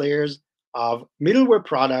 different layers of middleware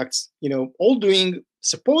products, all doing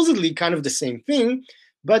supposedly kind of the same thing,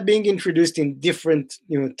 but being introduced in different,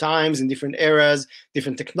 times, in different eras,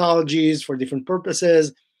 different technologies for different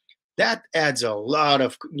purposes. That adds a lot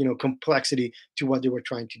of, complexity to what they were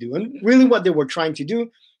trying to do. And really what they were trying to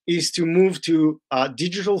do is to move to a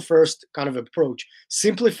digital first kind of approach,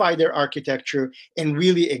 simplify their architecture, and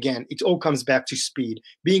really, again, it all comes back to speed,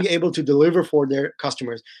 being able to deliver for their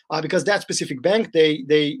customers. Because that specific bank,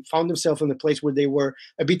 they found themselves in a place where they were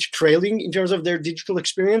a bit trailing in terms of their digital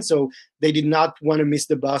experience. So they did not want to miss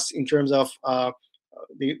the bus in terms of,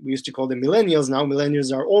 we used to call them millennials. Now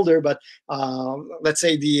millennials are older, but let's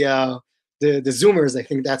say the Zoomers. I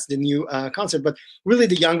think that's the new concept. But really,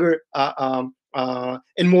 the younger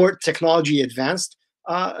and more technology advanced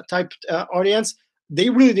type audience, they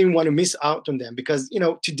really didn't want to miss out on them, because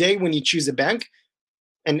today when you choose a bank,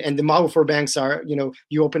 and the model for banks are,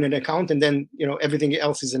 you open an account and then everything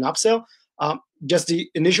else is an upsell. Just the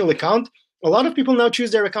initial account. A lot of people now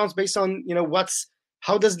choose their accounts based on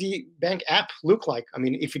how does the bank app look like? I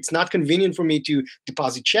mean, if it's not convenient for me to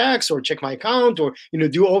deposit checks or check my account or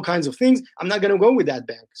do all kinds of things, I'm not going to go with that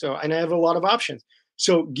bank. So, and I have a lot of options.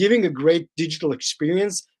 So giving a great digital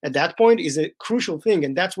experience at that point is a crucial thing,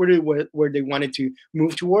 and that's where they wanted to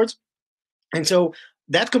move towards. And so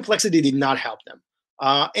that complexity did not help them.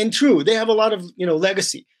 And true, they have a lot of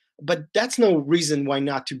legacy, but that's no reason why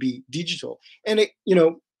not to be digital. And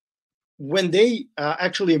when they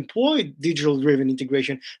actually employed digital-driven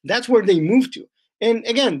integration, that's where they moved to. And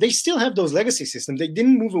again, they still have those legacy systems. They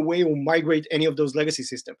didn't move away or migrate any of those legacy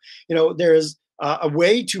systems. There's a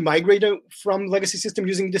way to migrate from legacy system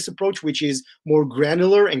using this approach, which is more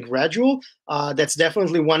granular and gradual. That's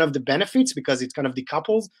definitely one of the benefits, because it kind of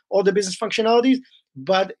decouples all the business functionalities.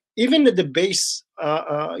 But even at the base,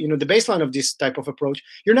 the baseline of this type of approach,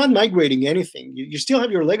 you're not migrating anything. You still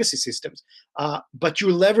have your legacy systems, but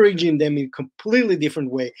you're leveraging them in a completely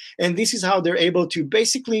different way. And this is how they're able to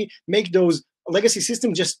basically make those legacy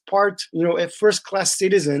systems just part, a first-class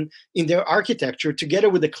citizen in their architecture, together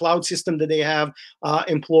with the cloud system that they have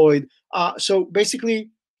employed. So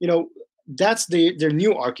basically, that's their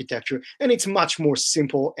new architecture, and it's much more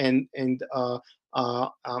simple and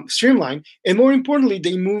streamlined. And more importantly,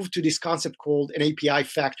 they moved to this concept called an API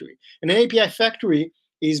factory. And an API factory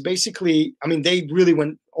is basically, I mean, they really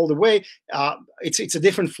went all the way. It's a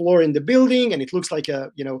different floor in the building, and it looks like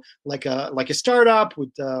a startup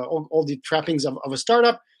with all the trappings of a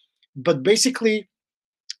startup. But basically,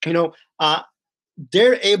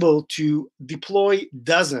 they're able to deploy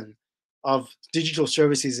dozens of digital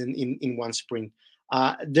services in one sprint.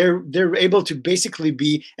 They're able to basically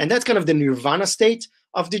be, and that's kind of the nirvana state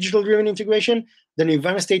of digital-driven integration. The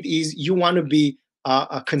nirvana state is you want to be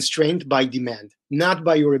constrained by demand, not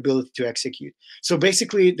by your ability to execute. So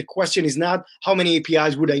basically, the question is not how many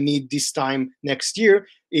APIs would I need this time next year,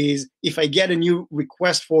 is if I get a new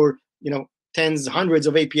request for tens, hundreds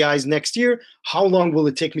of APIs next year, how long will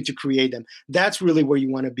it take me to create them? That's really where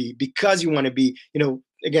you want to be, because you want to be,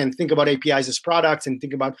 again, think about APIs as products and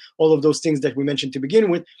think about all of those things that we mentioned to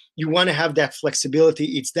begin with. You want to have that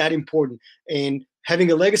flexibility. It's that important. And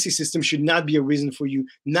having a legacy system should not be a reason for you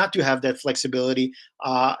not to have that flexibility.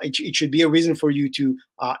 It should be a reason for you to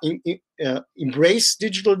embrace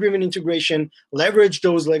digital-driven integration, leverage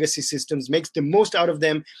those legacy systems, make the most out of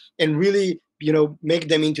them, and really, make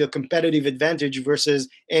them into a competitive advantage versus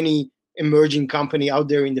any emerging company out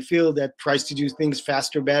there in the field that tries to do things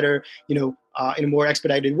faster, better, in a more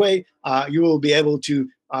expedited way. You will be able to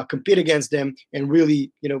compete against them and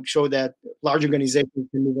really, show that large organizations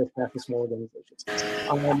can move as fast as small organizations.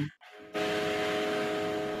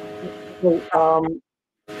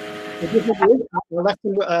 I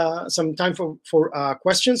left some time for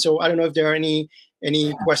questions. So I don't know if there are any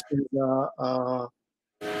questions.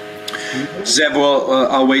 Zeb,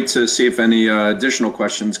 well, I'll wait to see if any additional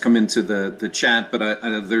questions come into the chat, but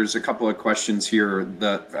there's a couple of questions here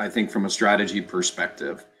that I think from a strategy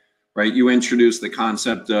perspective, right? You introduced the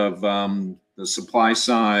concept of the supply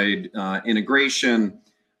side integration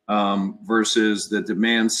versus the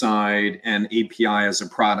demand side and API as a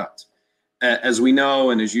product. As we know,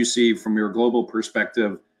 and as you see from your global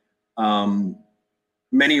perspective,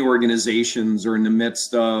 many organizations are in the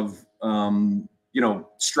midst of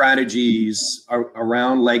strategies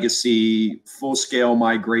around legacy, full-scale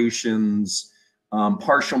migrations,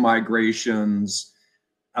 partial migrations,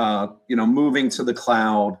 moving to the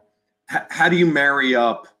cloud. How do you marry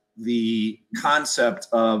up the concept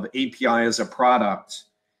of API as a product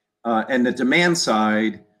and the demand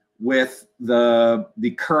side with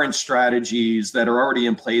the current strategies that are already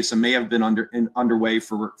in place and may have been underway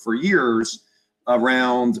for years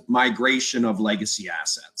around migration of legacy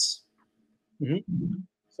assets? Mm-hmm.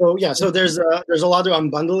 So yeah, so there's a lot to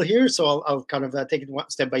unbundle here. So I'll kind of take it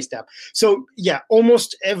step by step. So yeah,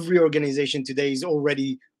 almost every organization today is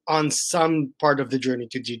already on some part of the journey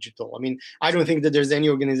to digital. I mean, I don't think that there's any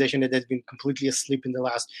organization that has been completely asleep in the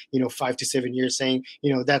last 5 to 7 years saying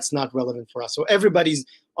that's not relevant for us. So everybody's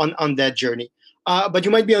on that journey. But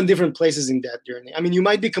you might be on different places in that journey. I mean, you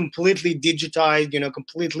might be completely digitized,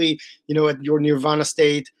 completely, at your nirvana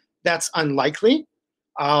state. That's unlikely.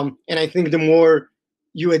 And I think the more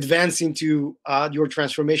you advance into your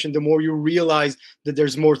transformation, the more you realize that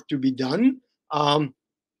there's more to be done.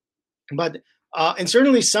 But And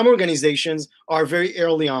certainly some organizations are very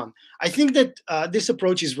early on. I think that this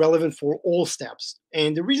approach is relevant for all steps.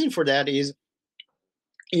 And the reason for that is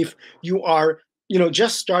if you are,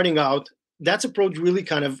 just starting out, that approach really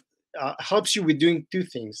kind of helps you with doing two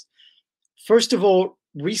things. First of all,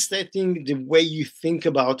 resetting the way you think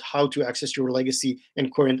about how to access your legacy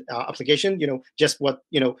and current application, just what,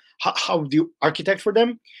 how do you architect for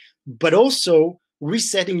them, but also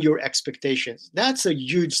resetting your expectations. That's a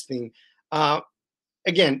huge thing.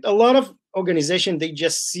 Again, a lot of organizations, they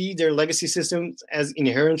just see their legacy systems as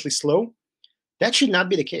inherently slow. That should not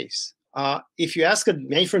be the case. If you ask a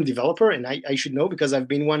mainframe developer, and I should know because I've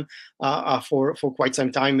been one for quite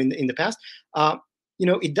some time in the past,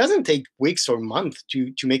 it doesn't take weeks or months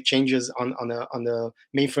to make changes on the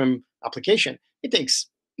mainframe application. It takes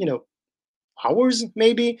hours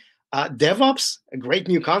maybe. DevOps, a great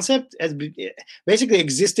new concept, has basically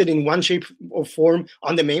existed in one shape or form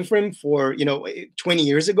on the mainframe for 20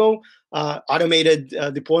 years ago. Automated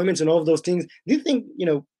deployments and all of those things. Do you think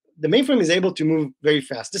the mainframe is able to move very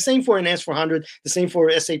fast? The same for an S400, the same for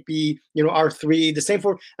SAP, R3, the same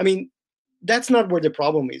for. I mean, that's not where the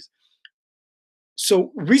problem is.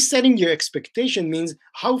 So resetting your expectation means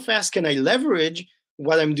how fast can I leverage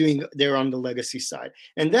what I'm doing there on the legacy side.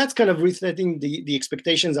 And that's kind of resetting the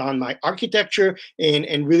expectations on my architecture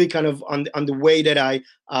and really kind of on the way that I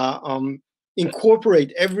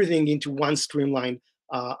incorporate everything into one streamlined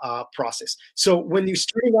process. So when you're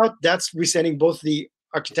starting out, that's resetting both the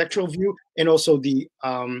architectural view and also the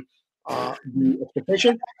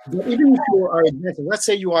expectation. But even if you are advancing, let's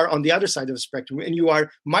say you are on the other side of the spectrum and you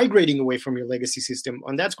are migrating away from your legacy system,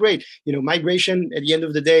 and that's great. Migration at the end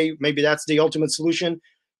of the day, maybe that's the ultimate solution.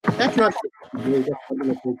 That's not going to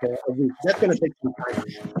take a week. That's going to take some time.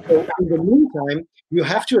 So in the meantime, you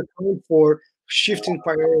have to account for shifting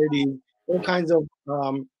priorities, all kinds of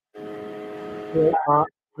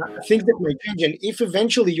things that might change. And if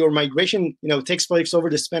eventually your migration, takes place over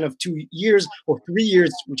the span of 2 years or 3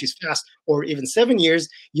 years, which is fast, or even 7 years,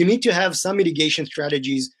 you need to have some mitigation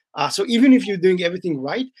strategies. So even if you're doing everything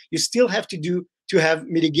right, you still have to have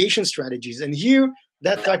mitigation strategies. And here,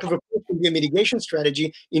 that type of approach can be a mitigation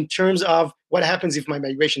strategy in terms of what happens if my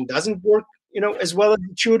migration doesn't work, as well as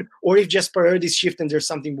it should, or if just priorities shift and there's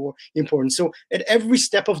something more important. So at every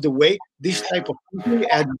step of the way, this type of thinking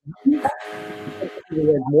adds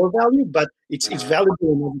more value, but it's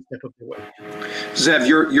valuable in every step of the way. Zev,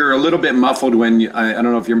 you're a little bit muffled when I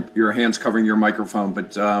don't know if your hand's covering your microphone,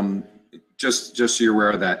 but just so you're aware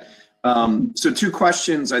of that. So two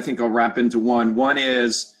questions I think I'll wrap into one. One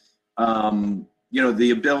is,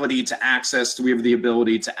 the ability to access. Do we have the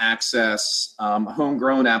ability to access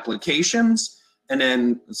homegrown applications? And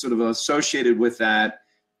then sort of associated with that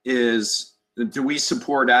is, do we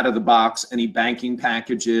support out of the box any banking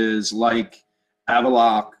packages like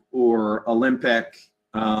Avaloq or Olympic,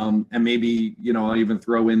 and maybe I'll even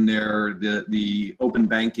throw in there the open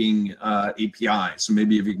banking API. So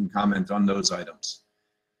maybe if you can comment on those items.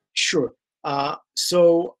 Sure.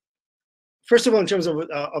 So first of all, in terms of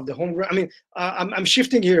the homegrown, I mean, I'm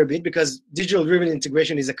shifting here a bit because digital-driven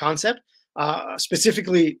integration is a concept,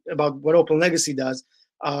 specifically about what Open Legacy does.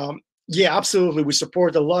 Yeah, absolutely. We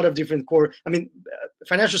support a lot of different core. I mean,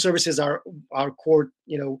 financial services are our core,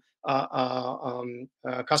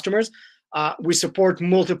 customers. We support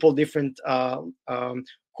multiple different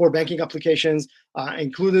core banking applications,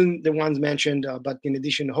 including the ones mentioned, but in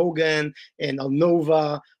addition, Hogan and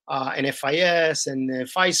Alnova and FIS and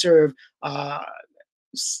Fiserv.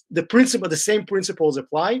 The same principles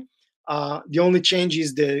apply. The only change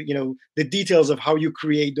is the details of how you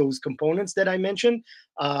create those components that I mentioned.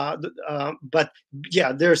 But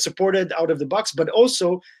yeah, they're supported out of the box. But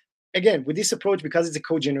also, again, with this approach, because it's a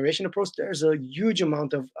code generation approach, there's a huge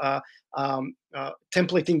amount of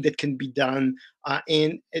templating that can be done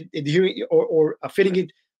and adhering or fitting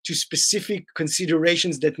it to specific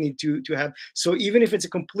considerations that need to have. So even if it's a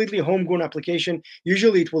completely homegrown application,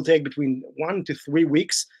 usually it will take between 1 to 3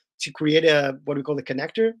 weeks to create what we call a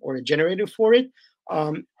connector or a generator for it.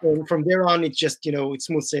 And from there on, it's just, it's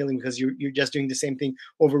smooth sailing because you're just doing the same thing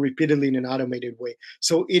over repeatedly in an automated way.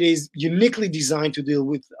 So it is uniquely designed to deal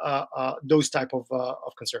with those type of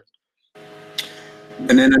concerns.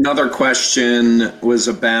 And then another question was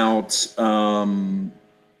about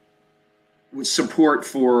support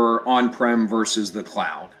for on-prem versus the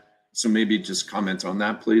cloud. So maybe just comment on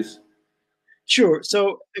that, please. Sure.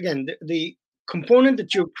 So again, the component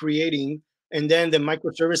that you're creating and then the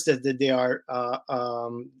microservices that they are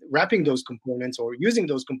wrapping those components or using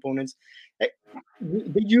those components, they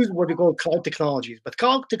use what we call cloud technologies. But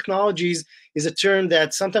cloud technologies is a term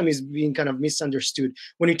that sometimes is being kind of misunderstood.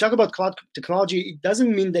 When you talk about cloud technology, it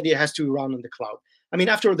doesn't mean that it has to run on the cloud. I mean,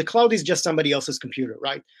 after all, the cloud is just somebody else's computer,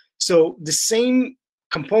 right? So the same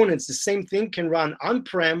components, the same thing can run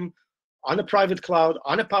on-prem, on a private cloud,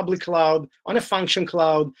 on a public cloud, on a function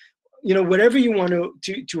cloud, whatever you want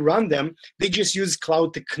to run them. They just use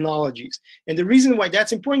cloud technologies. And the reason why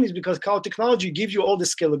that's important is because cloud technology gives you all the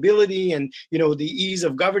scalability and the ease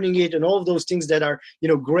of governing it and all of those things that are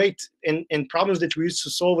great, and problems that we used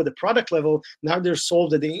to solve at the product level, now they're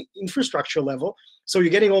solved at the infrastructure level. So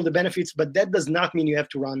you're getting all the benefits, but that does not mean you have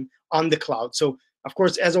to run on the cloud. So of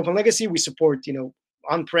course, as Open Legacy, we support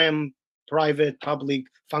on-prem, private, public,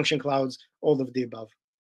 function clouds, all of the above.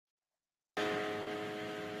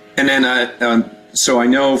 And then, so I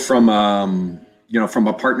know from from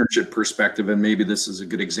a partnership perspective, and maybe this is a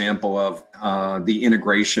good example of the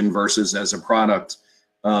integration versus as a product.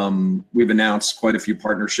 We've announced quite a few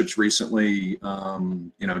partnerships recently.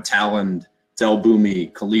 Talend, Dell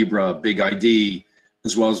Boomi, Calibra, Big ID,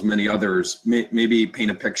 as well as many others. Maybe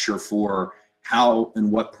paint a picture for how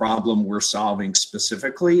and what problem we're solving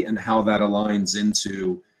specifically, and how that aligns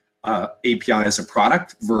into API as a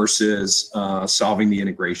product versus solving the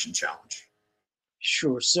integration challenge.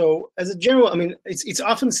 Sure. So as a general, I mean, it's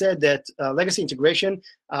often said that legacy integration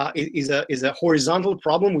is a horizontal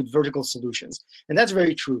problem with vertical solutions, and that's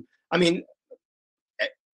very true. I mean,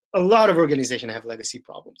 a lot of organizations have legacy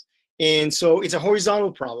problems, and so it's a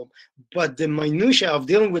horizontal problem. But the minutia of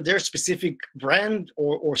dealing with their specific brand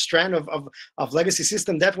or strand of legacy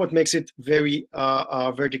system, that's what makes it very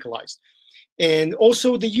verticalized. And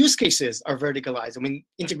also the use cases are verticalized. I mean,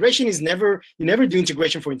 integration is you never do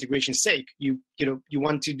integration for integration's sake. You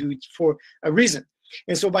want to do it for a reason.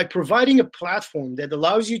 And so by providing a platform that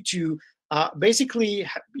allows you to basically,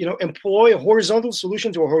 employ a horizontal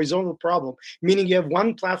solution to a horizontal problem, meaning you have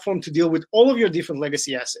one platform to deal with all of your different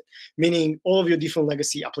legacy assets, meaning all of your different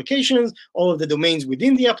legacy applications, all of the domains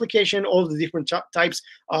within the application, all of the different types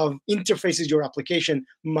of interfaces your application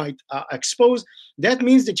might expose. That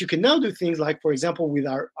means that you can now do things like, for example, with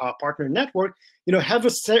our partner network, have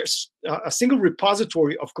a single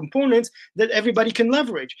repository of components that everybody can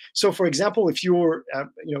leverage. So, for example, if you're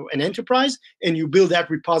an enterprise and you build that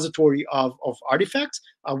repository of artifacts,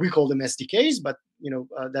 we call them SDKs, but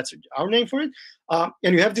that's our name for it.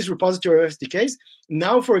 And you have this repository of SDKs.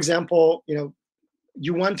 Now, for example,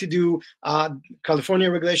 you want to do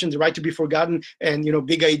California regulations, the right to be forgotten, and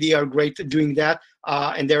Big ID are great at doing that,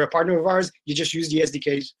 and they're a partner of ours. You just use the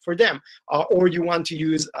SDKs for them, or you want to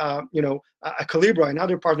use a Calibra,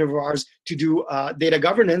 another partner of ours, to do data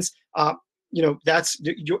governance.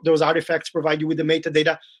 Those artifacts provide you with the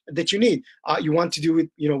metadata that you need. You want to do it,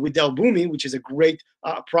 with Dell Boomi, which is a great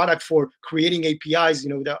product for creating APIs,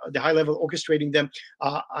 the high level orchestrating them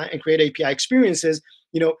and create API experiences.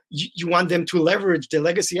 You want them to leverage the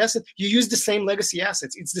legacy asset. You use the same legacy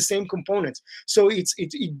assets. It's the same components. So it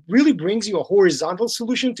really brings you a horizontal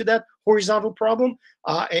solution to that horizontal problem,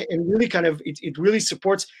 and really it really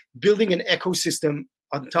supports building an ecosystem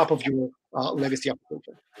on top of your legacy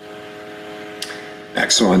application.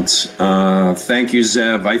 Excellent. Thank you,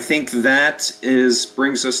 Zev. I think that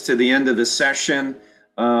brings us to the end of the session.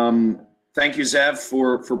 Thank you, Zev,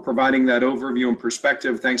 for providing that overview and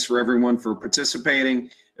perspective. Thanks for everyone for participating.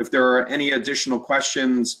 If there are any additional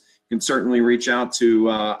questions, you can certainly reach out to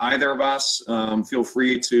either of us. Feel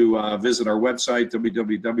free to visit our website,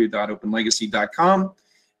 www.openlegacy.com,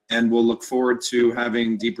 and we'll look forward to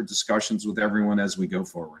having deeper discussions with everyone as we go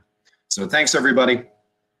forward. So thanks, everybody.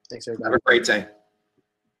 Thanks, everybody. Have a great day.